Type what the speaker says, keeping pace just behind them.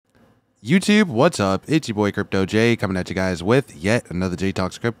YouTube, what's up? It's your boy Crypto J coming at you guys with yet another J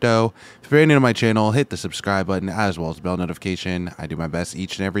Talks Crypto. If you're new to my channel, hit the subscribe button as well as the bell notification. I do my best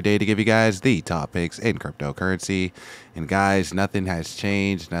each and every day to give you guys the top picks in cryptocurrency. And guys, nothing has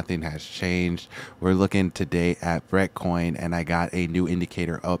changed. Nothing has changed. We're looking today at Brettcoin, and I got a new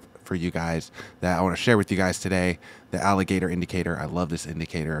indicator up for you guys that I want to share with you guys today. The alligator indicator. I love this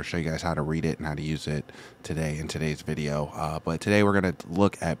indicator. I'll show you guys how to read it and how to use it today in today's video. But today we're going to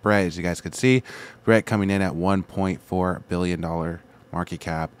look at Brett. As you guys can see, Brett coming in at $1.4 billion market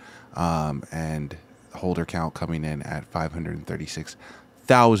cap, and holder count coming in at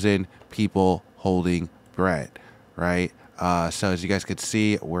 536,000 people holding Brett, right? So as you guys could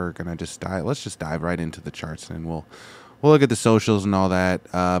see, we're going to just dive. Let's just dive right into the charts, and we'll look at the socials and all that.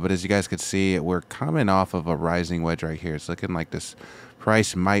 But as you guys could see, we're coming off of a rising wedge right here. It's looking like this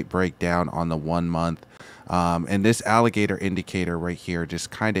price might break down on the 1 month. And this alligator indicator right here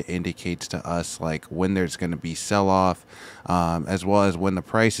just kind of indicates to us like when there's going to be sell-off, as well as when the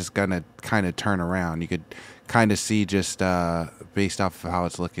price is going to kind of turn around. You could kind of see just based off of how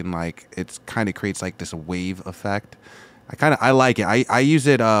it's looking, like it's kind of creates like this wave effect. I like it. I use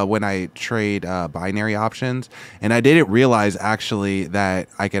it when I trade binary options, and I didn't realize actually that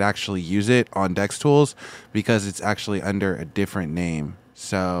I could actually use it on Dex Tools because it's actually under a different name.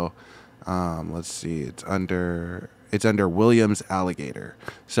 So let's see, it's under Williams Alligator.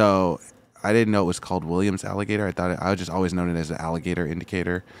 So I didn't know it was called Williams Alligator. I was just always known it as the alligator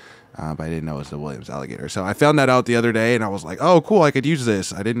indicator. But I didn't know it was the Williams Alligator. So I found that out the other day, and I was like, oh, cool, I could use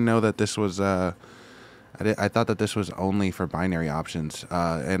this. I didn't know that this was I thought that this was only for binary options,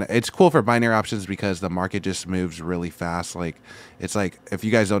 and it's cool for binary options because the market just moves really fast. Like, it's like, if you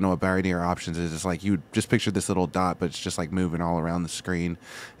guys don't know what binary options is, it's like you just picture this little dot, but it's just like moving all around the screen,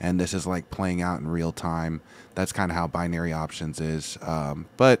 and this is like playing out in real time. That's kind of how binary options is,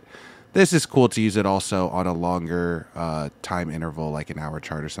 but this is cool to use it also on a longer time interval, like an hour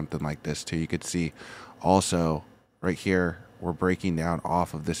chart or something like this too. You could see also right here, we're breaking down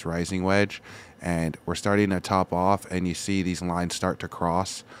off of this rising wedge, and we're starting to top off, and you see these lines start to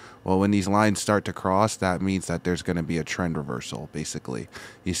cross. Well, when these lines start to cross, that means that there's going to be a trend reversal, basically.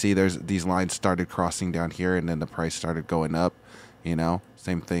 You see these lines started crossing down here, and then the price started going up, you know,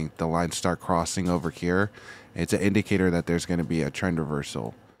 same thing. The lines start crossing over here. It's an indicator that there's going to be a trend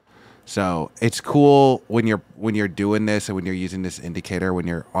reversal. So it's cool when you're doing this and when you're using this indicator when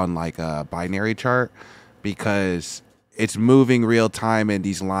you're on like a binary chart, because it's moving real time and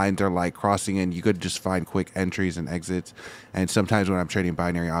these lines are like crossing, and you could just find quick entries and exits. And sometimes when I'm trading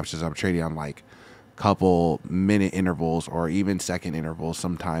binary options, I'm trading on like couple minute intervals or even second intervals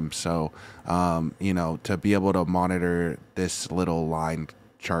sometimes. So you know, to be able to monitor this little line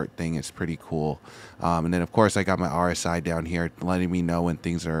chart thing is pretty cool. And then of course I got my RSI down here letting me know when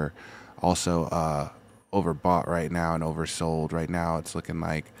things are also overbought right now and oversold. Right now it's looking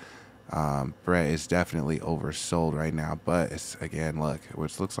like Brett is definitely oversold right now, but it's, again, look,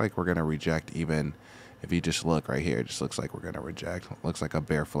 which looks like we're going to reject. Even if you just look right here, it just looks like we're going to reject. Looks like a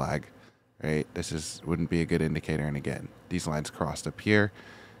bear flag, right? This wouldn't be a good indicator. And again, these lines crossed up here,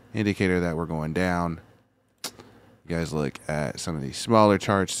 indicator that we're going down. You guys look at some of these smaller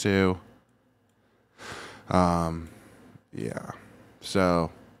charts too. Yeah, so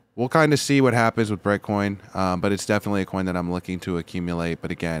we'll kind of see what happens with Brettcoin, but it's definitely a coin that I'm looking to accumulate.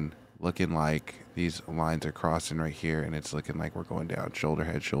 But again, looking like these lines are crossing right here, and it's looking like we're going down shoulder,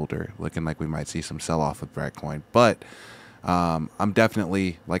 head, shoulder, looking like we might see some sell-off with Brettcoin. But I'm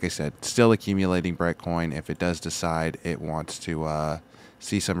definitely, like I said, still accumulating Brettcoin. If it does decide it wants to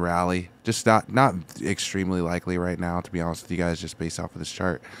see some rally, just not extremely likely right now, to be honest with you guys, just based off of this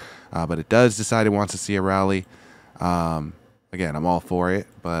chart. But it does decide it wants to see a rally. Again, I'm all for it,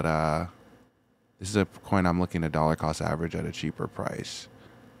 but this is a coin I'm looking at dollar cost average at a cheaper price.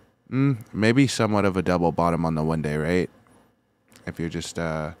 Maybe somewhat of a double bottom on the 1 day, right? If you're just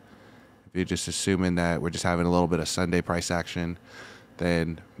assuming that we're just having a little bit of Sunday price action,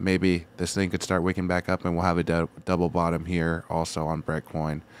 then maybe this thing could start wicking back up, and we'll have a double bottom here also on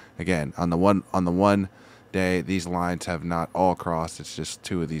Brettcoin. Again, on the one day, these lines have not all crossed. It's just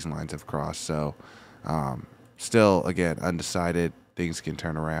two of these lines have crossed. So still, again, undecided. Things can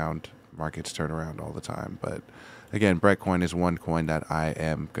turn around. Markets turn around all the time, but again, Brettcoin is one coin that I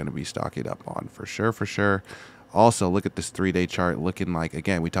am going to be stocking up on for sure, for sure. Also, look at this 3-day chart looking like,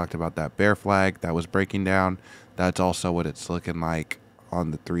 again, we talked about that bear flag that was breaking down. That's also what it's looking like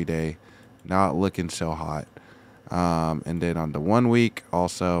on the 3-day. Not looking so hot. And then on the 1 week,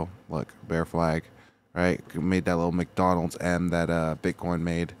 also, look, bear flag, right? Made that little McDonald's M that Bitcoin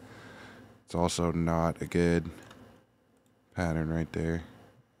made. It's also not a good pattern right there.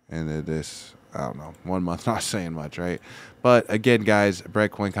 And this, I don't know, 1 month not saying much, right? But again, guys,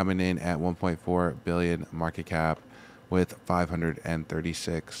 bread coin coming in at 1.4 billion market cap with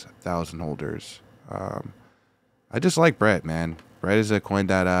 536,000 holders. I just like bread, man. Bread is a coin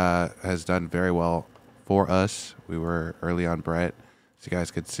that has done very well for us. We were early on bread, as you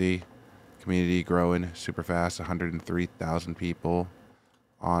guys could see. Community growing super fast. 103,000 people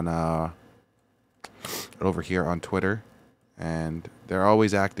on over here on Twitter, and they're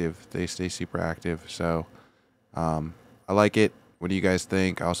always active. They stay super active. So I like it. What do you guys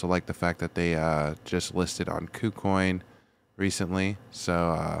think? I also like the fact that they just listed on KuCoin recently.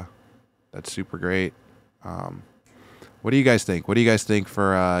 So that's super great. What do you guys think? What do you guys think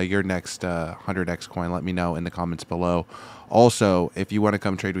for your next 100x coin? Let me know in the comments below. Also, if you want to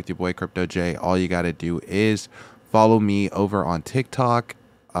come trade with your boy Crypto J, all you got to do is follow me over on TikTok.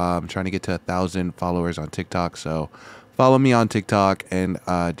 I'm trying to get to 1,000 followers on TikTok. So follow me on TikTok and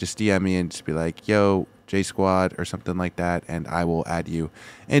just DM me and just be like, yo, J Squad or something like that. And I will add you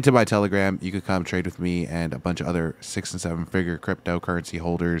into my Telegram. You could come trade with me and a bunch of other 6- and 7-figure cryptocurrency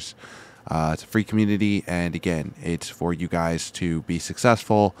holders. It's a free community, and again, it's for you guys to be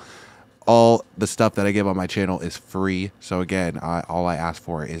successful. All the stuff that I give on my channel is free. So again, all I ask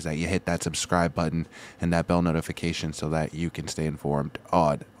for is that you hit that subscribe button and that bell notification so that you can stay informed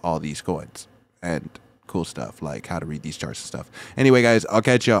on all these coins and cool stuff like how to read these charts and stuff. Anyway, guys, I'll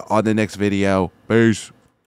catch you on the next video. Peace.